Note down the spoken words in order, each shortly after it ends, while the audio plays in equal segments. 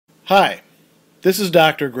Hi, this is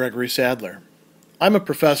Dr. Gregory Sadler. I'm a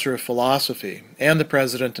professor of philosophy and the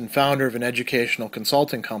president and founder of an educational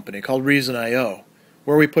consulting company called Reason.io,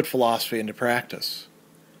 where we put philosophy into practice.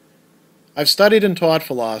 I've studied and taught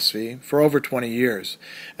philosophy for over 20 years,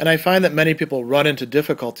 and I find that many people run into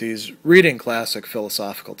difficulties reading classic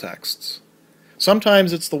philosophical texts.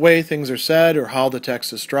 Sometimes it's the way things are said or how the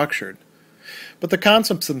text is structured. But the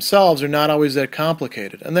concepts themselves are not always that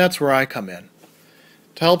complicated, and that's where I come in.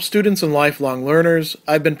 To help students and lifelong learners,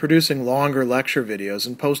 I've been producing longer lecture videos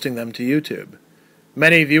and posting them to YouTube.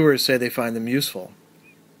 Many viewers say they find them useful.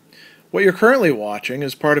 What you're currently watching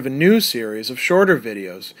is part of a new series of shorter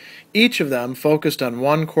videos, each of them focused on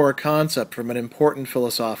one core concept from an important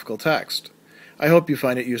philosophical text. I hope you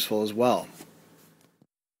find it useful as well.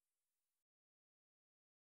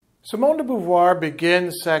 Simone de Beauvoir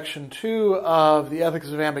begins section 2 of the Ethics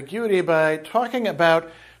of Ambiguity by talking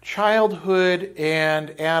about childhood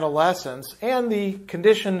and adolescence and the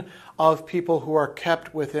condition of people who are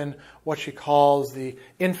kept within what she calls the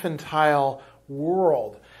infantile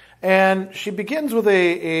world. And she begins with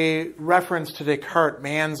a reference to Descartes.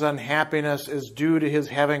 Man's unhappiness is due to his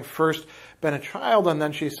having first been a child. And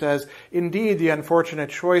then she says, indeed, the unfortunate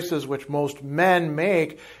choices which most men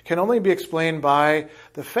make can only be explained by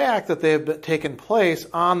the fact that they have taken place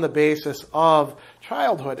on the basis of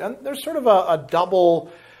childhood. And there's sort of a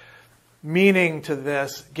double meaning to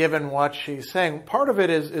this, given what she's saying. Part of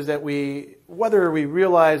it is that we, whether we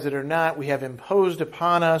realize it or not, we have imposed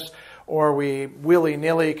upon us, or we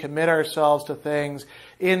willy-nilly commit ourselves to things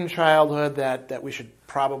in childhood that we should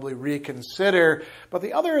probably reconsider. But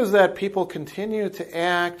the other is that people continue to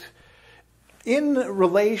act in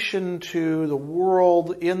relation to the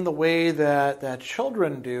world in the way that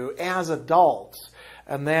children do as adults.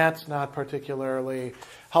 And that's not particularly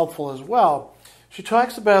helpful as well. She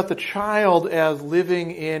talks about the child as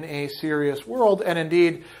living in a serious world, and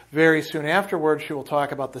indeed, very soon afterwards, she will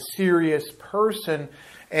talk about the serious person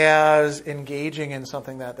as engaging in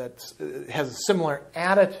something that has a similar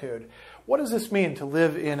attitude. What does this mean to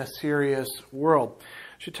live in a serious world?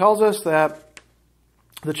 She tells us that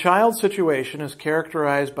the child's situation is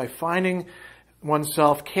characterized by finding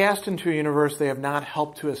oneself cast into a universe they have not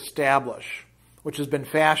helped to establish, which has been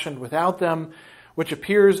fashioned without them, which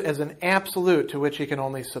appears as an absolute to which he can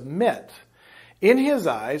only submit. In his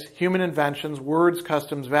eyes, human inventions, words,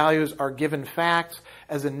 customs, values are given facts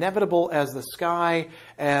as inevitable as the sky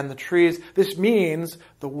and the trees. This means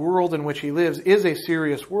the world in which he lives is a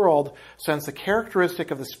serious world, since the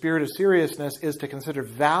characteristic of the spirit of seriousness is to consider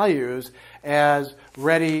values as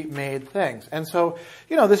ready-made things. And so,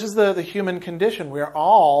 this is the human condition. We are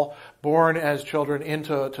all born as children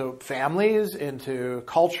into families, into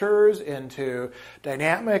cultures, into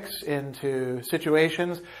dynamics, into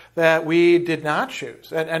situations that we did not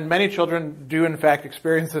choose. And many children do, in fact,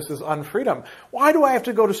 experience this as unfreedom. Why do I have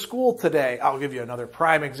to go to school today? I'll give you another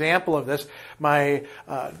prime example of this.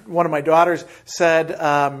 One of my daughters said,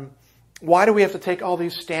 why do we have to take all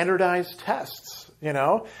these standardized tests?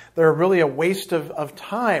 They're really a waste of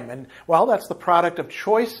time. And, well, that's the product of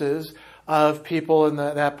choices of people in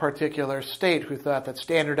that particular state who thought that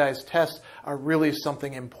standardized tests are really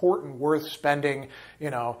something important, worth spending,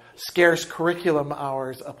 scarce curriculum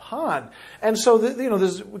hours upon. And so,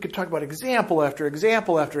 we could talk about example after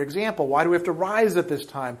example after example. Why do we have to rise at this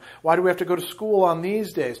time? Why do we have to go to school on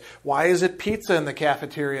these days? Why is it pizza in the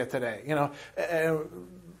cafeteria today?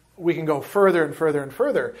 We can go further and further and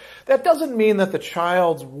further. That doesn't mean that the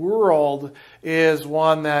child's world is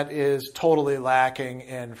one that is totally lacking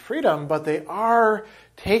in freedom, but they are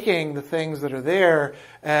taking the things that are there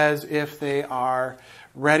as if they are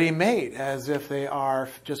ready-made, as if they are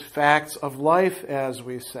just facts of life, as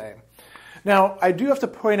we say. Now, I do have to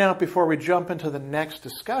point out before we jump into the next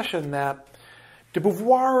discussion that de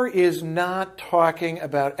Beauvoir is not talking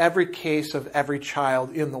about every case of every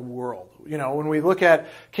child in the world. When we look at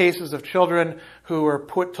cases of children who are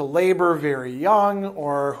put to labor very young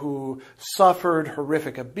or who suffered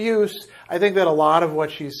horrific abuse, I think that a lot of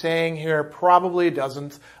what she's saying here probably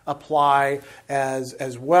doesn't apply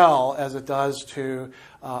as well as it does to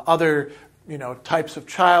other types of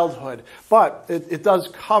childhood. But it does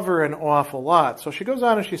cover an awful lot. So she goes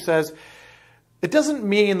on and she says, it doesn't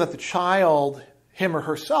mean that the child, him or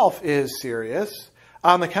herself, is serious.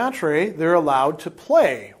 On the contrary, they're allowed to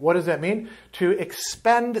play. What does that mean? To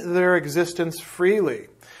expend their existence freely.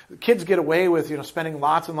 Kids get away with, spending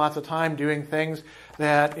lots and lots of time doing things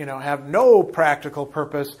that, have no practical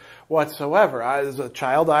purpose whatsoever. As a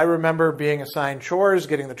child, I remember being assigned chores,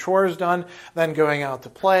 getting the chores done, then going out to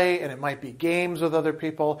play, and it might be games with other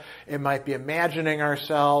people. It might be imagining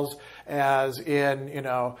ourselves as in,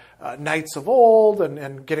 knights of old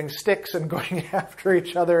and getting sticks and going after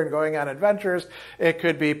each other and going on adventures. It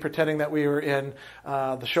could be pretending that we were in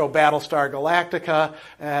the show Battlestar Galactica,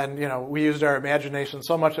 and, we used our imagination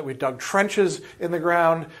so much that we dug trenches in the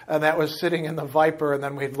ground, and that was sitting in the Viper, and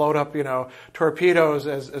then we'd load up, torpedoes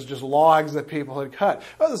as just logs that people had cut.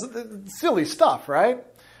 Well, silly stuff, right?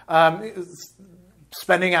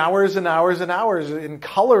 Spending hours and hours and hours in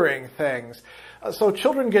coloring things. So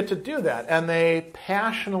children get to do that, and they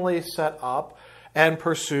passionately set up and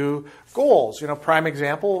pursue goals. Prime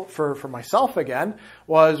example for myself again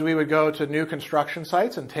was we would go to new construction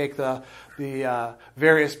sites and take the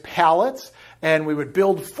various pallets, and we would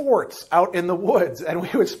build forts out in the woods, and we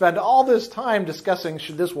would spend all this time discussing,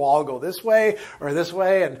 should this wall go this way or this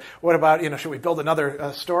way, and what about, should we build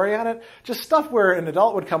another story on it? Just stuff where an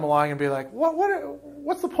adult would come along and be like,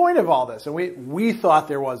 what's the point of all this? And we thought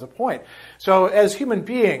there was a point. So as human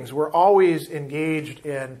beings, we're always engaged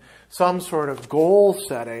in some sort of goal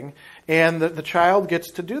setting, and the child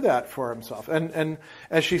gets to do that for himself. And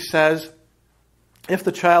as she says, if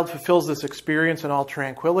the child fulfills this experience in all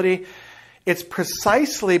tranquility, it's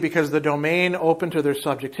precisely because the domain open to their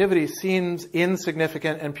subjectivity seems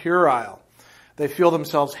insignificant and puerile. They feel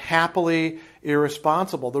themselves happily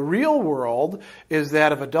irresponsible. The real world is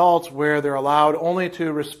that of adults where they're allowed only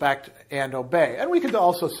to respect and obey. And we could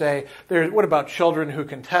also say, what about children who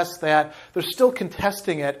contest that? They're still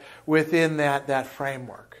contesting it within that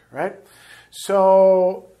framework, right?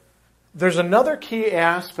 So there's another key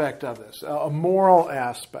aspect of this, a moral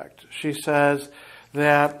aspect. She says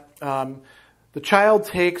that the child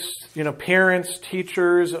takes, parents,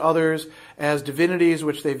 teachers, others as divinities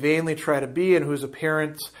which they vainly try to be and whose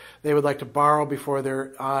appearance they would like to borrow before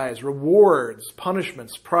their eyes. Rewards,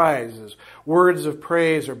 punishments, prizes, words of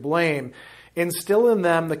praise or blame instill in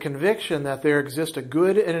them the conviction that there exists a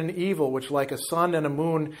good and an evil which, like a sun and a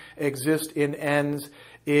moon, exist in ends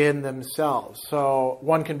in themselves. So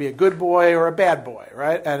one can be a good boy or a bad boy,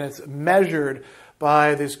 right? And it's measured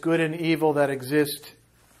by this good and evil that exist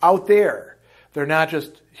out there. They're not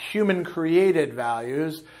just human-created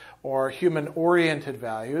values or human-oriented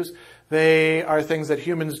values. They are things that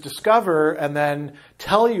humans discover and then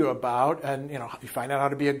tell you about, and you find out how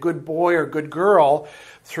to be a good boy or good girl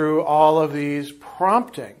through all of these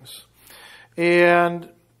promptings. And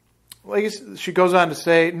she goes on to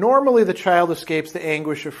say, normally the child escapes the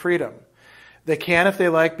anguish of freedom. They can, if they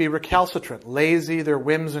like, be recalcitrant, lazy. Their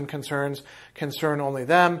whims and concerns concern only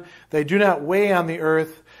them. They do not weigh on the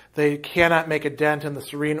earth. They cannot make a dent in the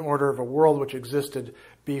serene order of a world which existed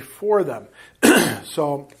before them.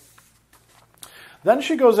 So then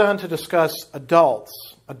she goes on to discuss adults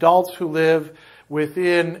who live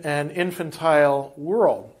within an infantile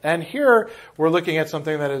world. And here we're looking at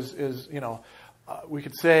something that is we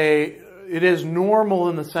could say it is normal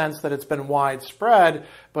in the sense that it's been widespread,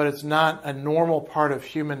 but it's not a normal part of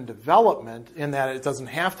human development in that it doesn't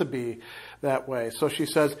have to be that way. So she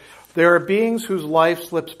says, there are beings whose life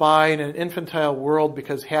slips by in an infantile world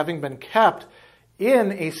because having been kept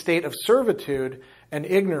in a state of servitude and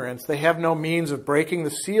ignorance, they have no means of breaking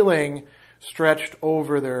the ceiling stretched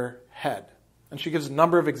over their head. And she gives a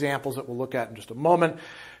number of examples that we'll look at in just a moment.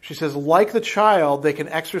 She says, like the child, they can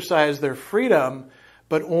exercise their freedom,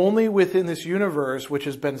 but only within this universe which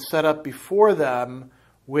has been set up before them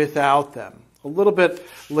without them. A little bit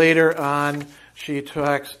later on, she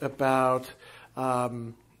talks about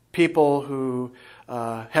people who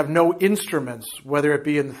have no instruments, whether it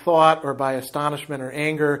be in thought or by astonishment or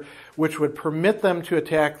anger, which would permit them to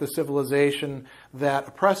attack the civilization that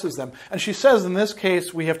oppresses them. And she says in this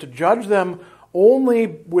case, we have to judge them only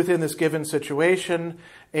within this given situation.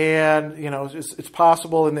 And, it's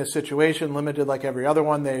possible in this situation, limited like every other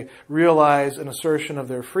one, they realize an assertion of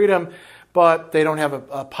their freedom, but they don't have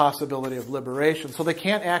a possibility of liberation. So they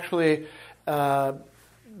can't actually,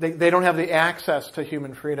 they don't have the access to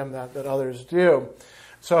human freedom that others do.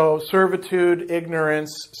 So servitude,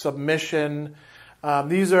 ignorance, submission,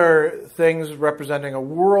 these are things representing a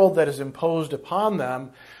world that is imposed upon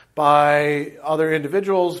them by other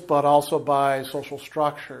individuals, but also by social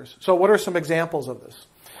structures. So what are some examples of this?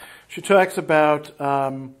 She talks about,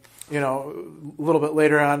 a little bit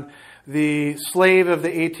later on, the slave of the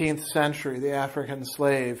 18th century, the African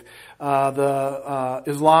slave, the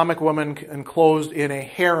Islamic woman enclosed in a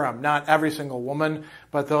harem. Not every single woman,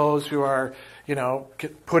 but those who are,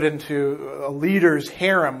 put into a leader's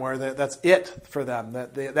harem where that's it for them.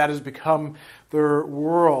 That has become their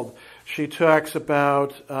world. She talks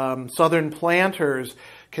about southern planters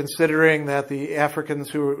considering that the Africans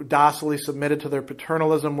who docilely submitted to their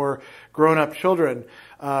paternalism were grown-up children.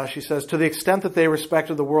 She says, to the extent that they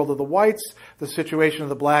respected the world of the whites, the situation of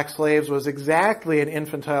the black slaves was exactly an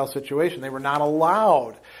infantile situation. They were not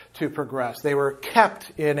allowed to progress. They were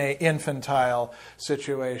kept in an infantile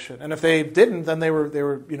situation. And if they didn't, then they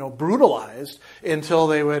were brutalized until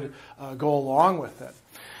they would go along with it.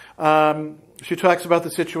 She talks about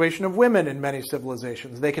the situation of women in many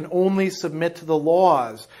civilizations. They can only submit to the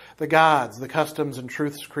laws, the gods, the customs and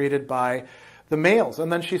truths created by the males.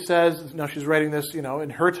 And then she says, she's writing this,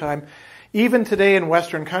 in her time, even today in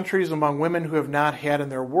Western countries, among women who have not had in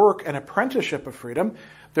their work an apprenticeship of freedom,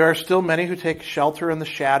 there are still many who take shelter in the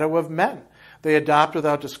shadow of men. They adopt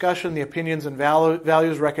without discussion the opinions and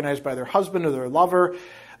values recognized by their husband or their lover.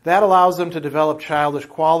 That allows them to develop childish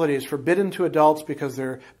qualities forbidden to adults because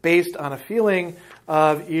they're based on a feeling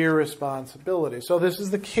of irresponsibility. So this is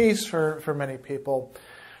the case for many people.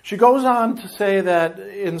 She goes on to say that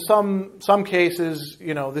in some cases,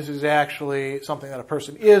 this is actually something that a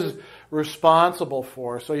person is responsible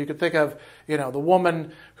for. So you could think of, the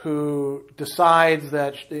woman who decides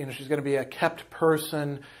that she's going to be a kept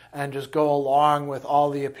person and just go along with all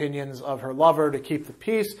the opinions of her lover to keep the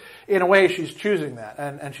peace. In a way, she's choosing that.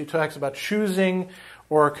 And she talks about choosing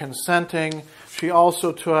or consenting. She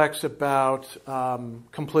also talks about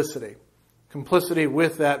complicity. Complicity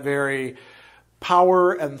with that very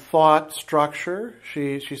power and thought structure.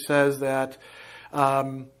 She says that,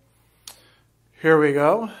 here we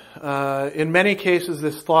go. In many cases,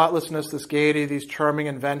 this thoughtlessness, this gaiety, these charming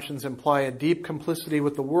inventions imply a deep complicity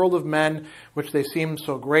with the world of men, which they seem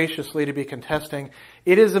so graciously to be contesting.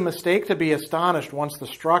 It is a mistake to be astonished once the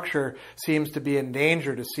structure seems to be in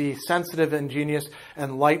danger, to see sensitive, ingenious,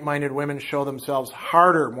 and light-minded women show themselves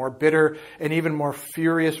harder, more bitter, and even more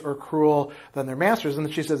furious or cruel than their masters.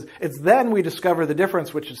 And she says, it's then we discover the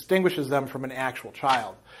difference which distinguishes them from an actual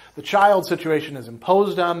child. The child situation is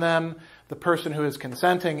imposed on them. The person who is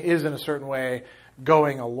consenting is in a certain way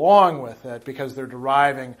going along with it because they're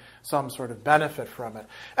deriving some sort of benefit from it.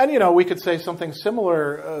 And, we could say something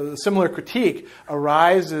similar, similar critique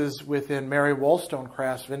arises within Mary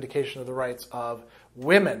Wollstonecraft's Vindication of the Rights of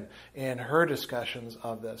Women in her discussions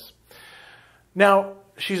of this. Now,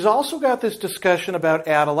 she's also got this discussion about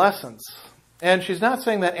adolescence. And she's not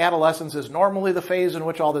saying that adolescence is normally the phase in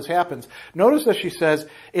which all this happens. Notice that she says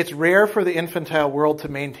it's rare for the infantile world to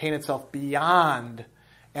maintain itself beyond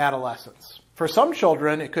adolescence. For some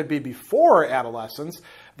children, it could be before adolescence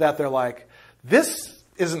that they're like, this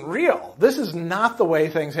isn't real. This is not the way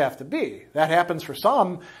things have to be. That happens for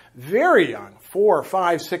some very young, 4,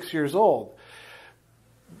 5, 6 years old.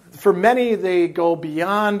 For many, they go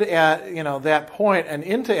beyond that point and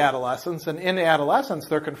into adolescence. And in adolescence,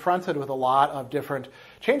 they're confronted with a lot of different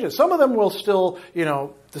changes. Some of them will still,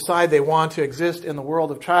 decide they want to exist in the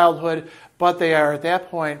world of childhood, but they are at that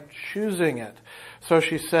point choosing it. So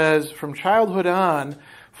she says, from childhood on,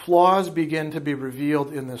 flaws begin to be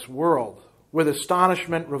revealed in this world. With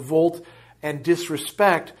astonishment, revolt, and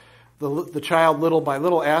disrespect, the child little by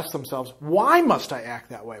little asks themselves, why must I act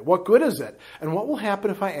that way? What good is it? And what will happen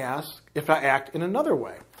if I act in another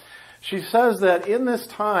way? She says that in this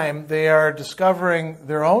time, they are discovering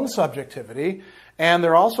their own subjectivity, and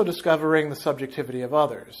they're also discovering the subjectivity of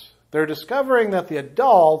others. They're discovering that the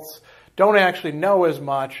adults don't actually know as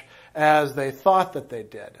much as they thought that they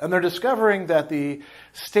did. And they're discovering that the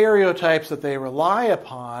stereotypes that they rely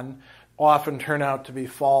upon often turn out to be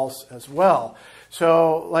false as well.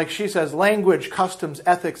 So, like she says, language, customs,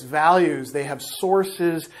 ethics, values, they have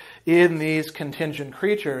sources in these contingent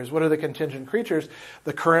creatures. What are the contingent creatures?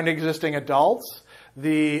 The current existing adults,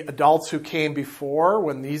 the adults who came before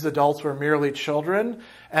when these adults were merely children,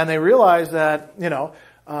 and they realize that,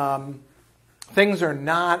 things are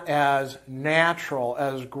not as natural,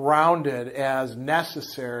 as grounded, as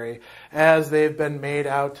necessary as they've been made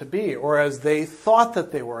out to be, or as they thought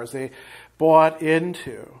that they were, as they bought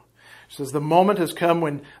into. She says, the moment has come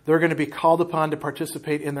when they're going to be called upon to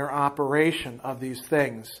participate in their operation of these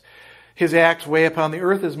things. His acts weigh upon the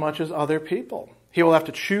earth as much as other people. He will have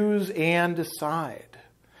to choose and decide.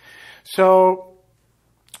 So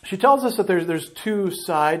she tells us that there's two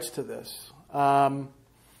sides to this.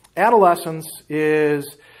 Adolescence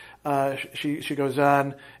is, she goes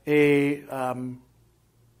on, a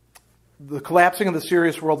the collapsing of the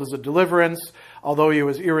serious world is a deliverance. Although he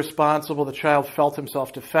was irresponsible, the child felt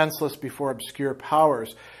himself defenseless before obscure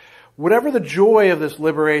powers. Whatever the joy of this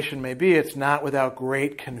liberation may be, it's not without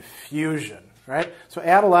great confusion, right? So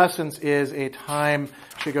adolescence is a time,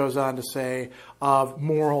 she goes on to say, of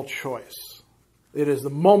moral choice. It is the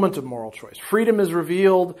moment of moral choice. Freedom is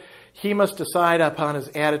revealed. He must decide upon his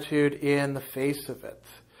attitude in the face of it.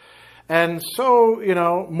 And so,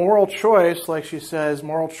 moral choice, like she says,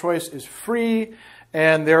 moral choice is free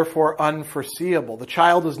and therefore unforeseeable. The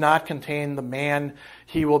child does not contain the man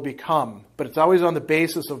he will become, but it's always on the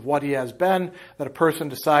basis of what he has been that a person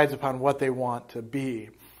decides upon what they want to be.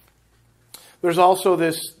 There's also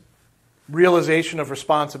this realization of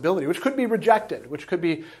responsibility, which could be rejected, which could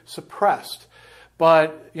be suppressed.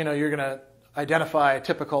 But, you're going to identify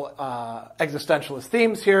typical existentialist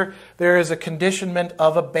themes here. There is a conditionment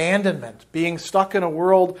of abandonment, being stuck in a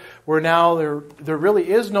world where now there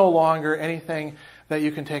really is no longer anything that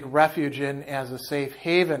you can take refuge in as a safe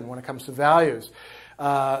haven when it comes to values.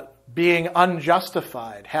 Being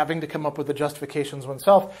unjustified, having to come up with the justifications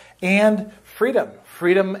oneself, and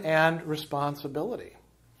freedom and responsibility.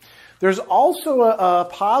 There's also a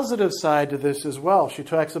positive side to this as well. She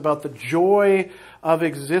talks about the joy of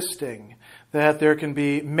existing, that there can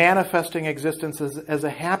be manifesting existence as a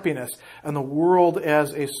happiness and the world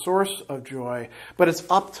as a source of joy. But it's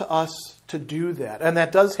up to us to do that. And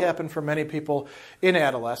that does happen for many people in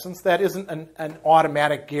adolescence. That isn't an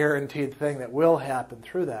automatic guaranteed thing that will happen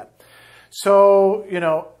through that. So,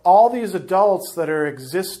 all these adults that are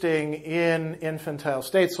existing in infantile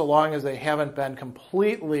states, so long as they haven't been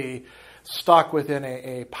completely stuck within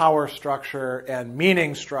a power structure and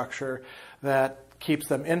meaning structure that keeps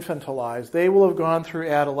them infantilized, they will have gone through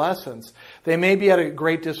adolescence. They may be at a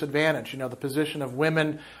great disadvantage. The position of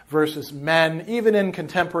women versus men, even in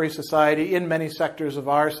contemporary society, in many sectors of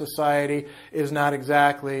our society, is not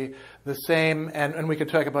exactly the same. And we could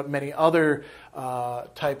talk about many other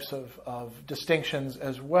types of distinctions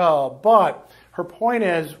as well. But her point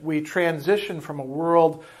is we transition from a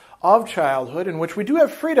world of childhood in which we do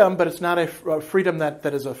have freedom, but it's not a freedom that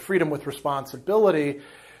is a freedom with responsibility,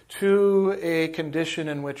 to a condition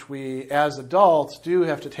in which we, as adults, do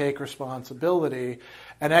have to take responsibility.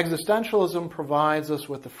 And existentialism provides us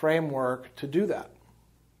with the framework to do that.